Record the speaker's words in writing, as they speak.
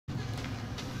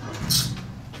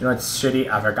You know what's shitty?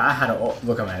 I forgot how to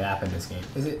look at my map in this game.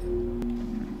 Is it?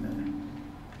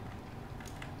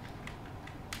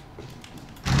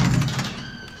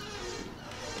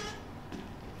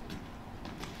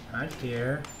 Right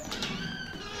here.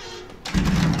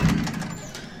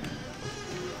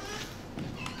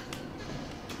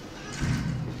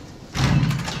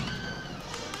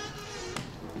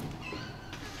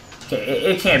 Okay,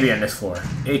 it can't be on this floor.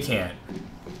 It can't.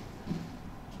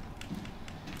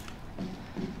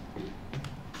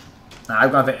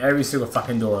 I've gone through every single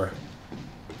fucking door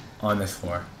on this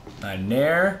floor. Not in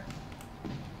there.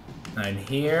 Not in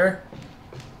here.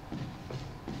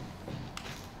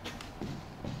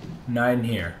 Not in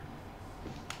here.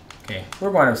 Okay,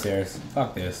 we're going upstairs.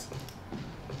 Fuck this.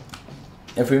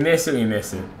 If we miss it, we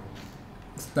miss it.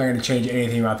 It's not going to change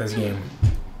anything about this game.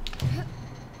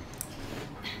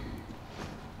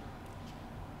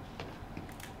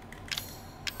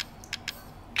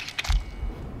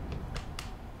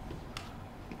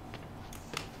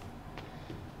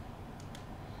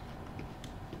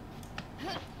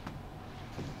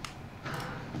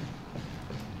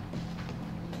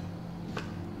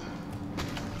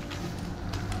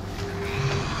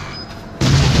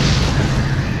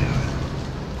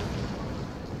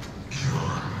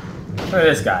 Look at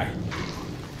this guy.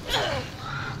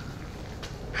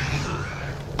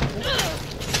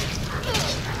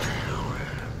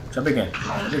 Jump again.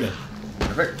 Jump again.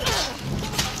 Perfect.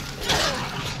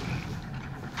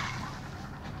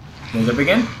 Then jump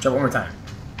again. Jump one more time.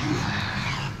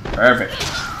 Perfect.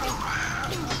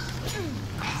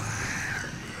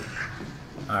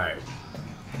 Alright.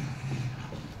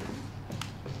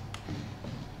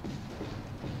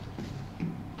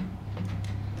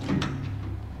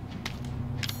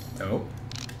 Dope.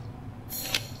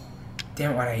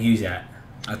 Damn, why'd I use that?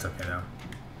 That's okay though.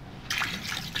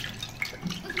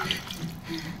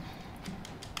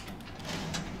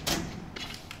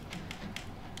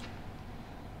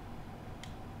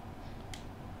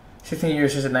 $16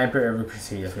 just a sniper ever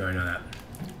proceed. Yes, we already know that.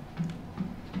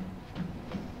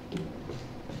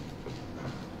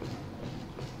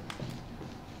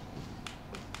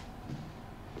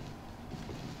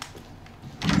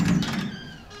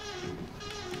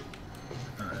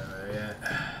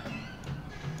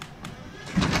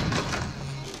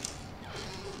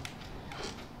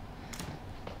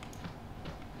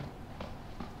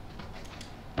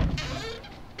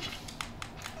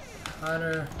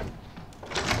 Hunter.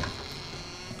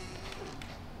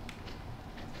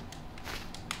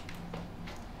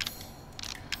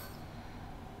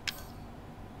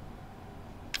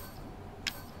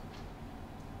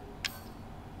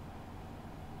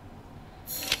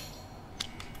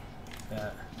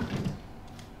 That.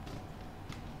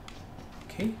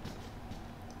 Okay.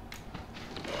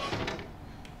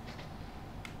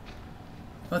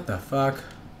 What the fuck?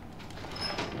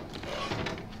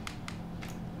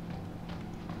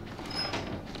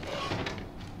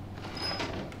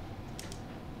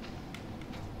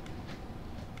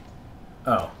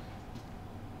 Oh.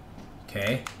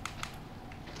 Okay.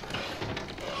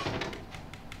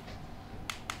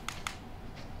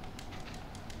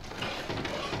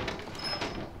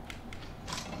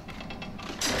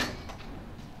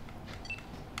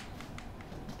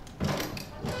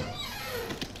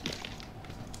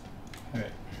 All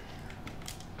right.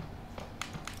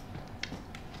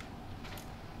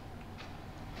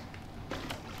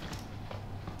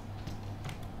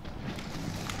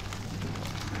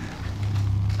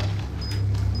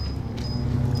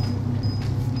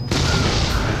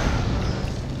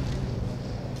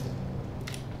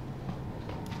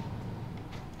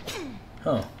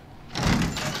 Oh.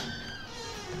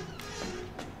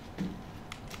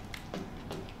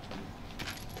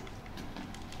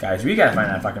 Guys, we gotta find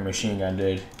that fucking machine gun,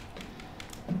 dude.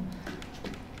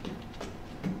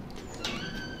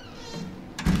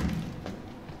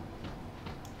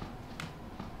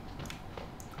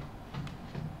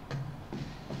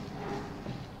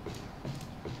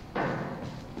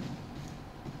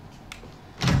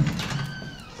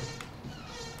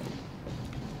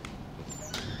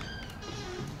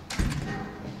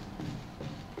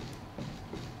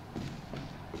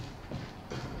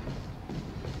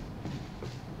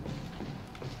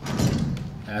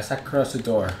 That's not across the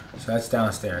door, so that's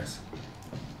downstairs.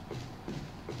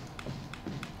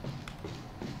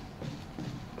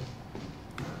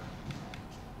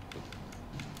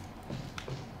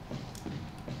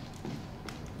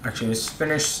 Actually, let's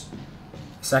finish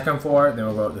second floor, then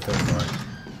we'll go up the third floor.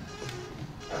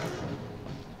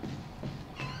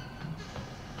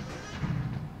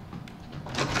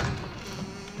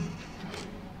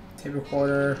 Tape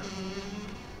recorder.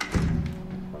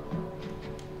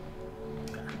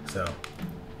 So.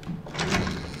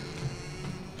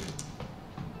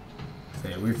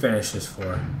 Okay, we finished this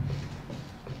floor.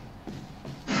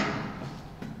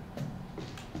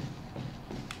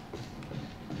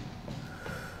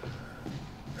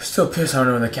 Still pissed I don't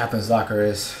know where the captain's locker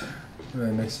is. It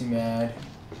really makes me mad.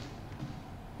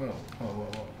 Whoa, whoa,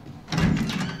 whoa, whoa.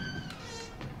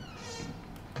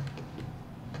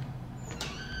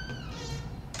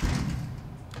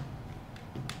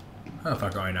 How the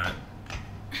fuck are I not?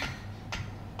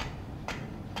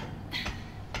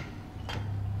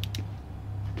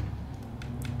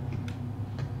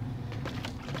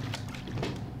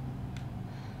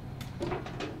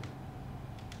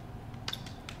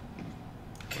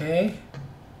 Okay.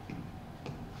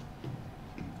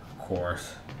 Of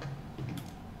course.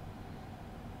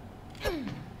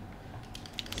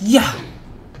 Yeah!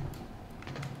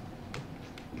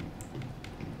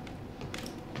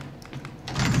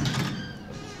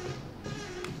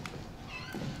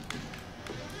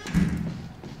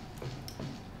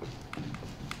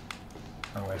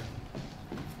 Oh, wait.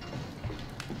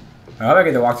 I hope I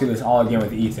get to walk through this all again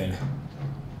with Ethan.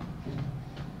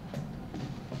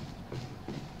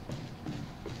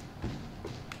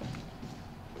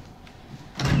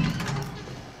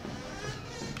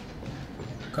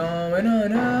 Coming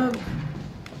on up.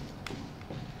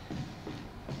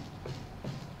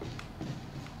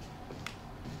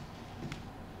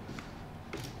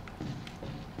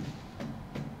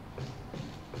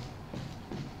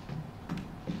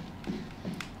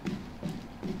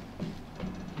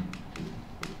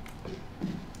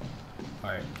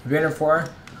 Alright, Banner 4.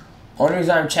 Only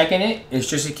reason I'm checking it is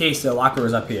just in case the locker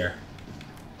was up here.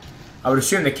 I would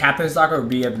assume the captain's locker would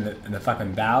be up in the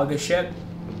fucking bow of the ship.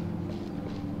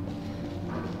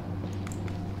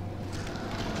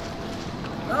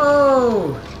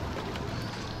 Oh!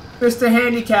 Mr.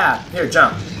 Handicap! Here,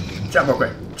 jump. Jump real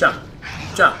quick. Jump.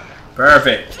 Jump.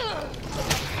 Perfect.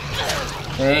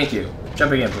 Thank you.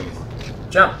 Jump again, please.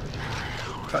 Jump.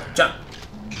 Jump.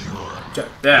 Jump.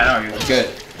 Yeah, oh, you're good.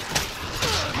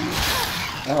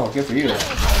 Oh, good for you.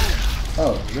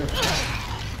 Oh, good.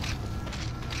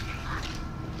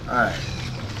 Alright.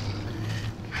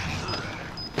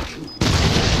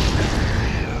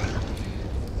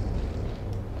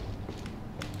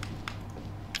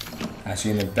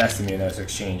 Actually, the best of me in those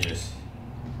exchanges.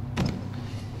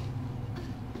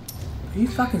 Are you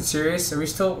fucking serious? Are we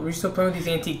still playing with these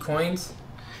antique coins?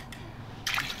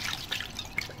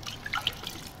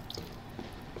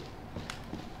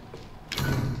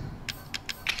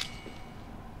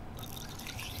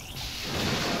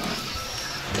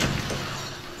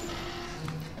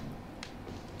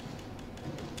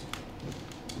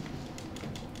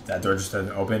 That door just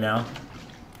doesn't open now.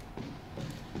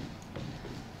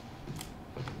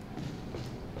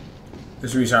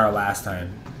 This was our last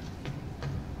time.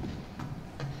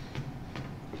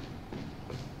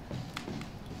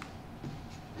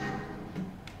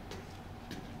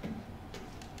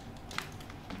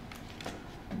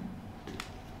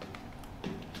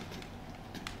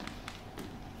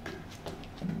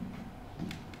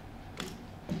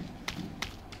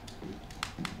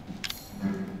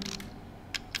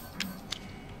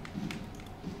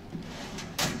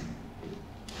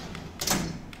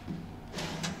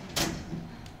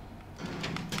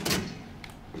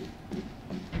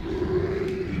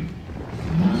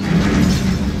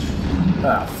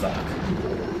 Ah, fuck.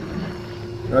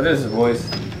 What is it, boys?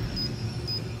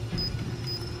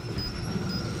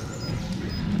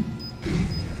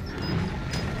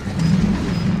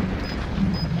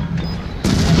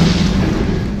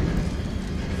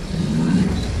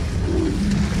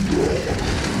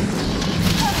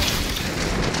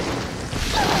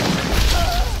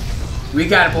 We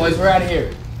got it, boys. We're out of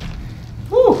here.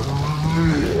 Woo!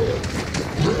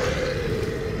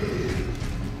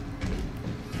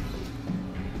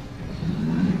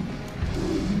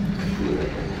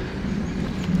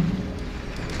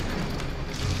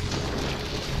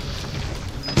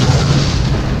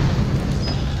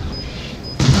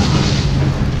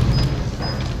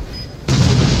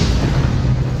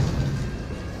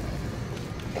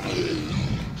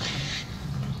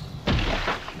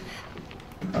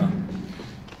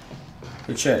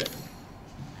 Good shit.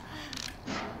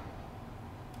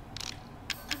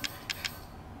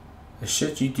 The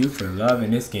shit you do for love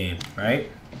in this game,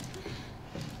 right?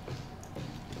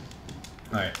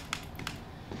 Alright.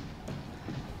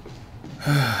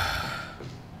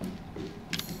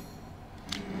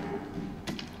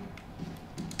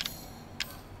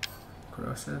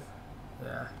 Corrosive?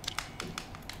 Yeah.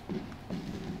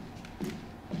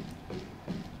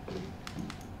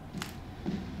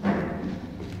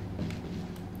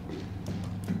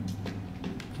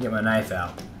 Get my knife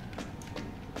out.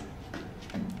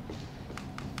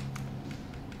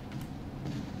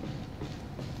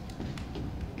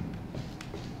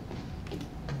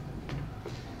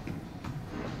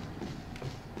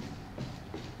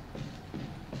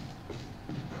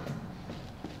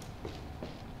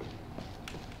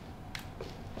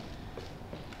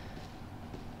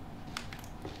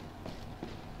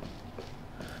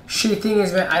 Shitty thing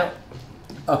is, man,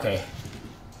 okay.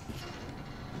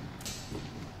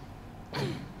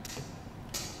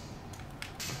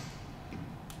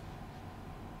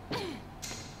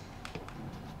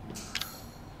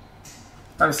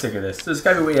 I'm sick of this. There's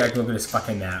gotta be a way I can look at this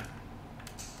fucking map.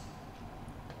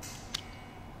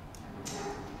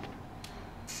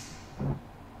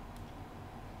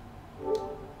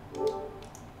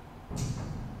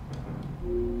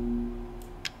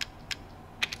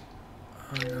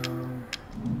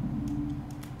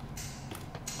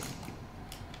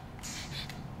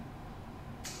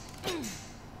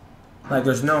 Like,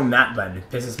 there's no map button. It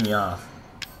pisses me off.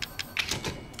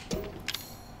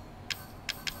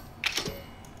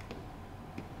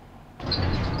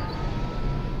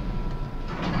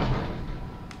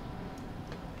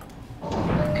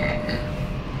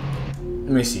 Let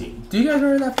me see. Do you guys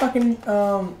remember that fucking,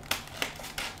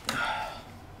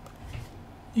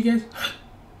 You guys?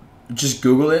 Just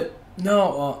Google it?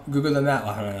 No, Google the map.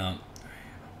 I don't know.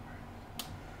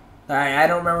 I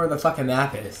don't remember where the fucking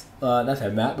map is. That's a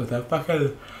map with that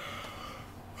fucking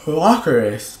locker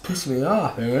is. Pissing me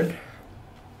off, man.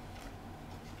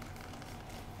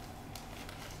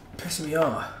 Pissing me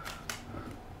off.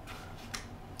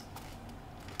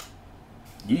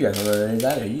 You guys don't know any of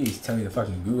that, or you just tell me to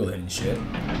fucking Google it and shit.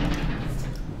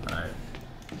 Alright.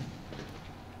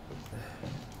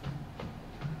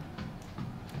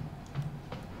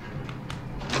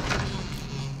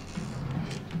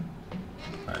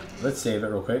 Alright, let's save it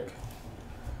real quick.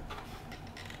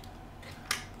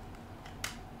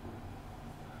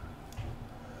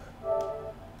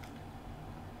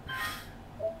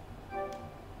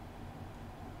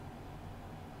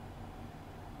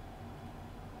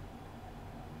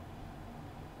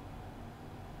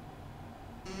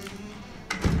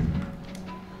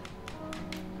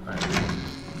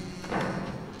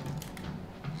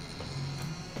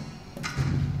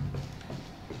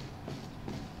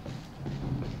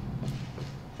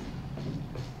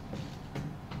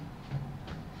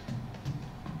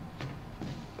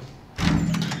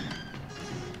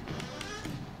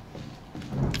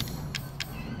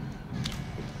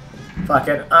 Fuck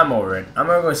it, I'm over it. I'm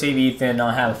gonna go save Ethan,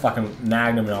 I'll have a fucking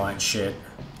Magnum and all that shit.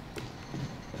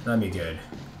 That'd be good.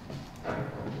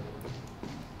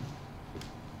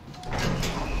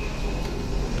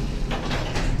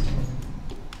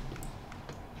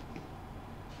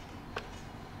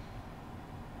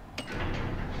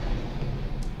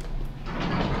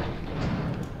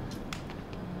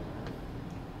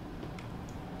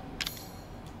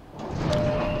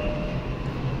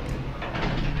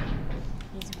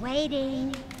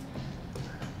 Waiting.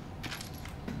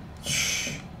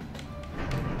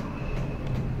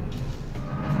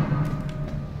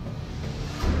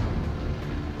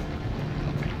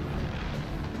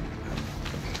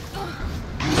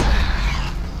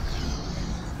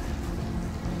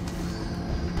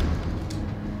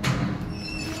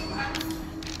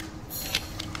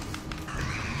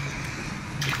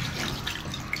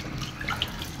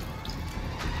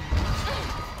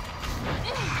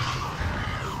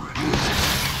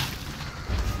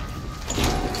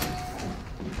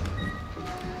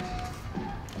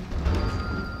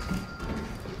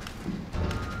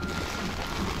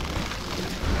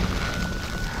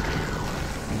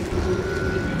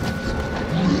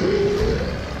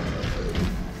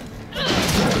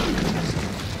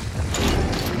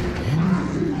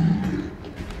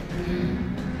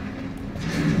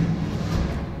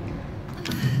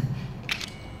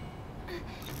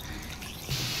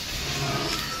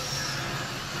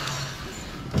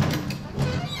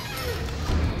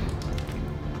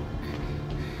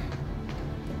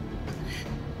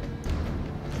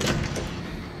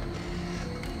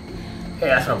 Hey,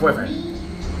 that's my boyfriend.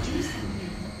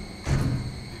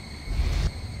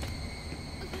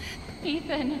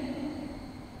 Ethan.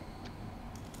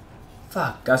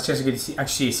 Fuck, I was just gonna see, actually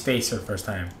see his face for the first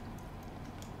time.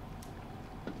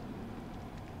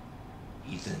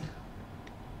 Ethan?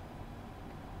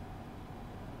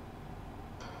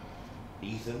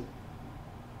 Ethan?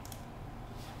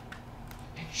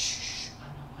 Hey, shh, I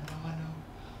know.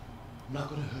 I'm not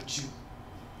gonna hurt you.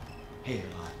 Hey,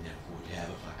 I'd never would have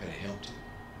if I could have helped you.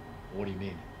 What do you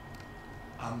mean?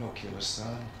 I'm no killer,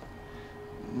 son.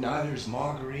 Neither is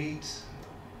Marguerite.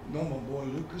 know my boy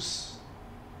Lucas?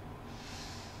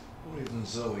 Or even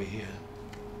Zoe here?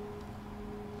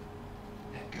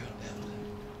 That girl, Evelyn.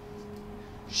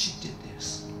 She did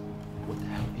this. What the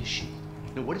hell is she?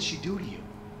 No, what did she do to you?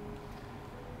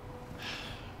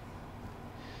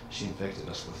 She infected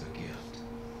us with her gift.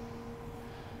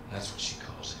 That's what she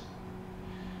calls it.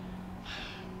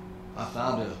 I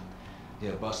found her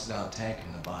near a busted out tank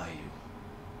in the bayou.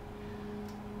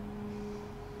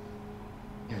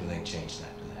 Everything changed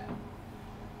after that.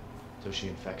 So she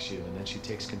infects you and then she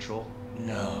takes control?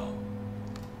 No.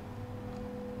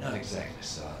 Not exactly,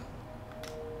 son.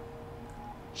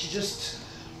 She just...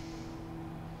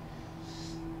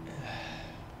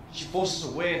 She forces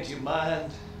her way into your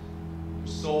mind, your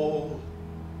soul.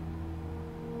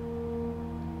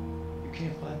 You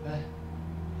can't fight back.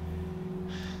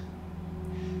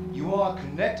 You are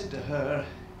connected to her,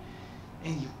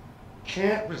 and you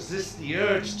can't resist the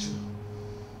urge to...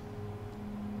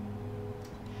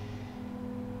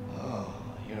 Oh,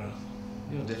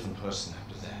 you're a different person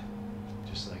after that.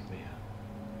 Just like Mia.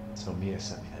 So Mia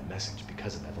sent me that message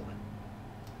because of Evelyn.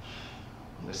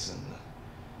 Listen,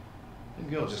 the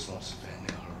girl just wants a family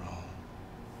of her own.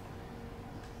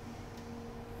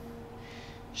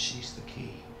 She's the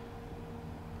key.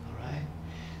 All right?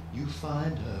 You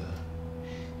find her.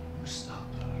 You stop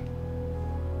her.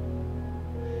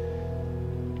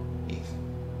 Ethan.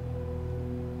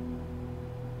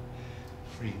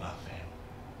 Free my family.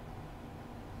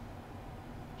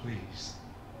 Please.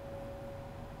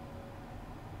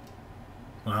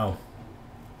 Wow.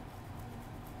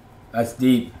 That's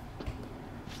deep.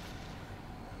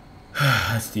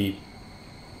 That's deep.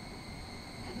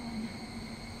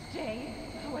 Stay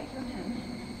away from him.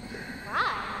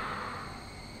 Why?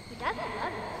 He doesn't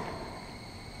love you.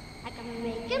 I can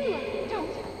make him love you. Don't.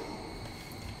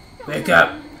 Wake up!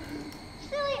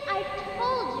 Silly, I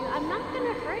told you I'm not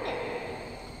gonna hurt it.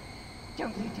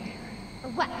 Don't you dare. Or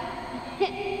what?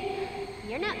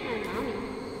 You're not my mommy.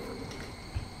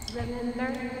 Remember?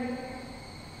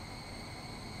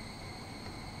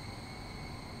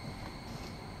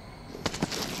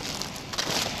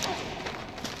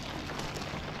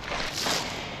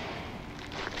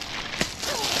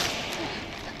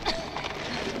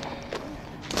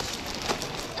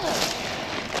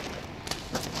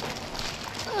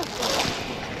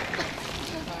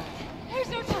 There's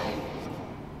no time.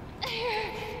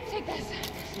 Here, take this.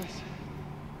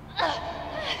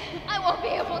 I won't be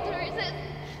able to resist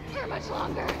for much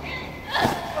longer.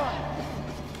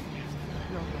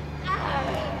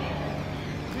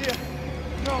 Mia!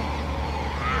 No!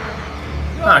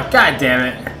 Oh, god damn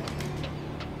it.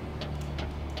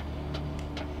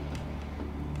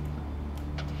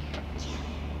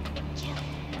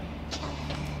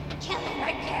 I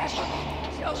can't.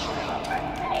 It's over.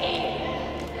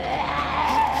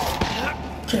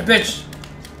 Okay, bitch.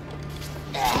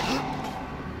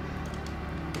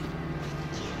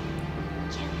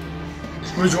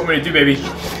 What do you want me to do, baby?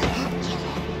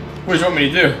 What do you want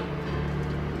me to do?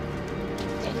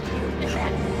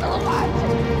 So much.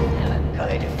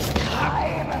 Good time.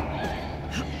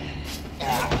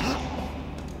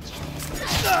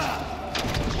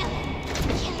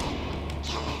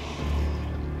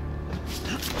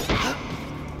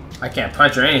 I can't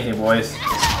punch or anything, boys.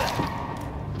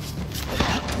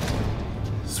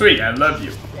 Sweet, I love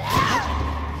you.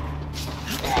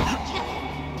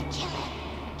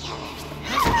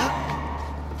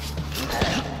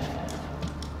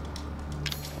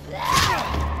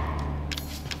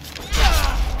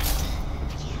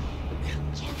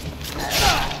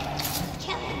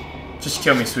 Just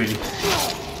kill me, sweetie.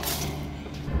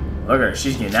 Look at her,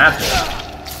 she's getting after it.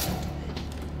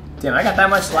 Damn, I got that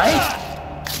much life?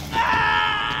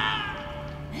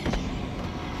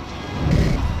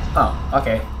 Oh,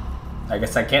 okay. I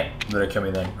guess I can't let her kill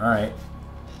me then. Alright.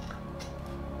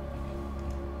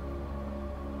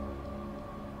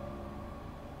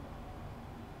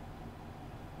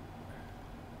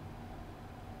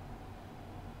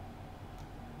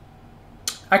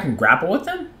 I can grapple with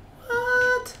them?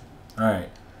 What? Alright.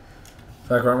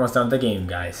 Feel like we're almost done with the game,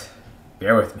 guys.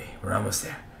 Bear with me. We're almost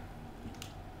there.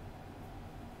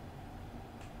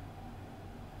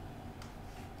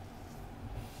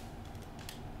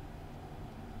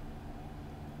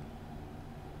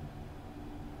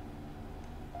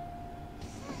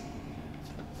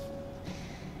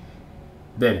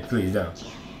 Baby, please don't.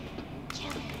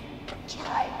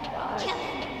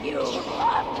 You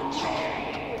loved me.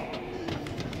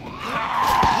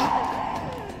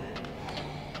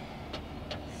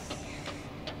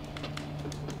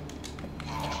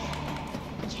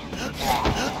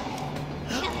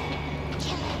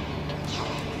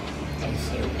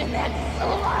 and that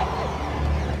slut.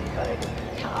 Have a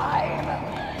good time.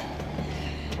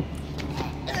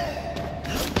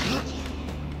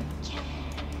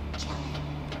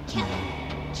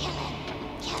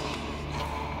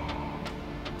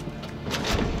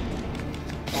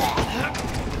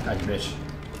 Gotcha, bitch.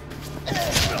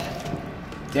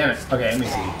 Damn it. Okay, let me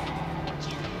see.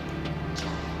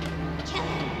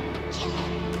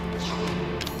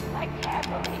 I can't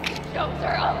believe these jokes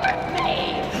are over me.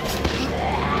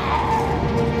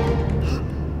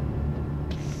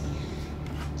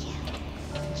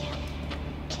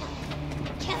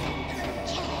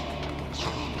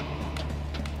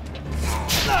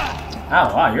 Oh,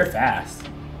 wow, you're fast.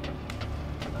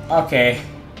 Okay.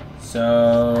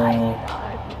 So...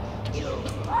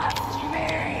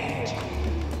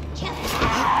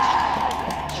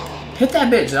 hit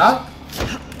that bitch, dog.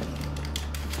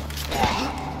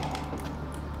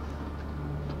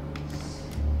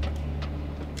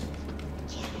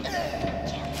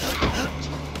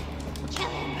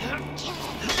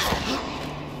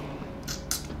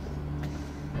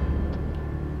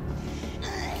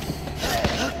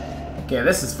 Okay,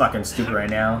 this is fucking stupid right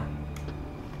now.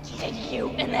 And you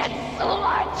and that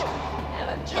slut have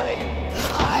a good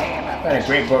time. What a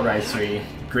great boat ride, sweetie.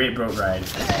 Great boat ride.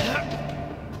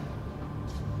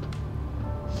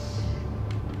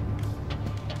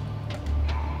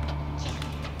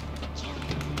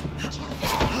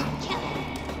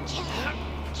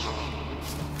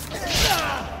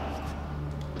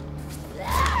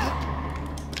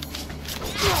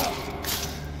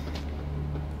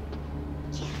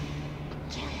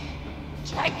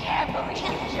 I can't believe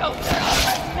these jokes are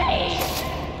over me.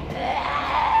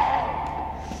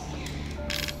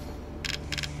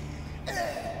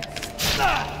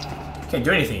 Can't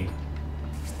do anything.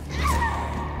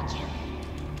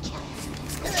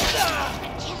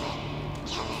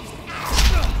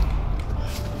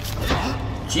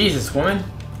 Jesus, woman.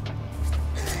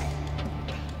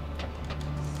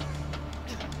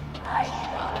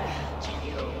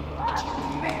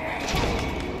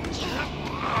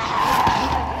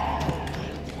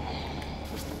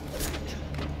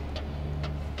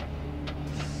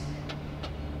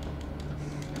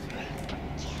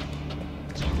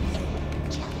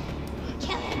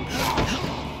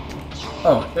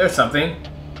 Oh, there's something.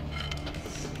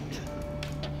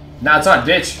 Now it's on,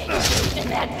 bitch.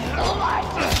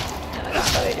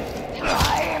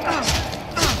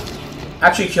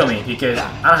 Actually, kill me because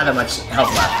I don't have that much health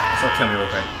left. So kill me real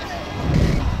quick.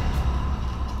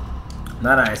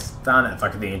 Not nice. Found that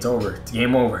fucking thing. It's over. It's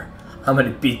game over. I'm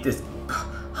gonna beat this.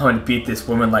 I'm gonna beat this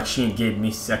woman like she ain't gave me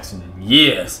sex in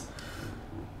years.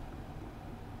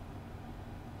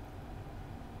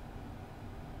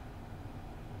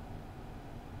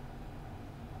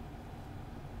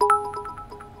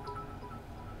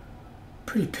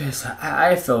 Pretty pissed.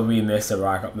 I feel we missed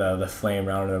the flame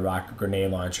round of the rocket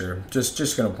grenade launcher.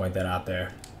 Just gonna point that out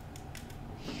there.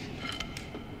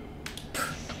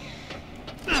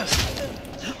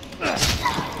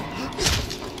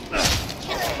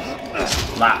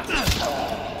 Laugh.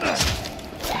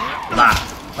 Laugh.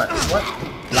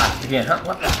 What? Laugh again, huh?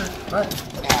 What?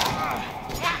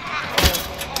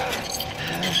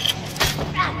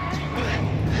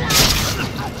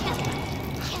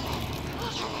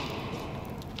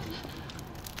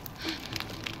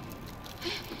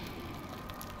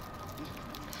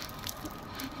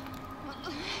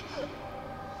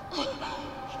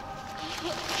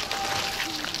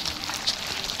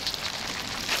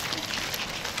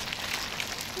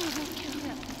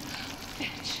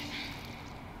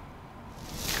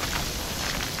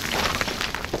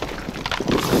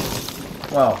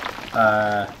 Well,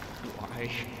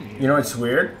 you know what's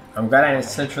weird? I'm glad I didn't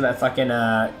search for that fucking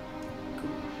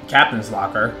captain's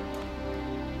locker.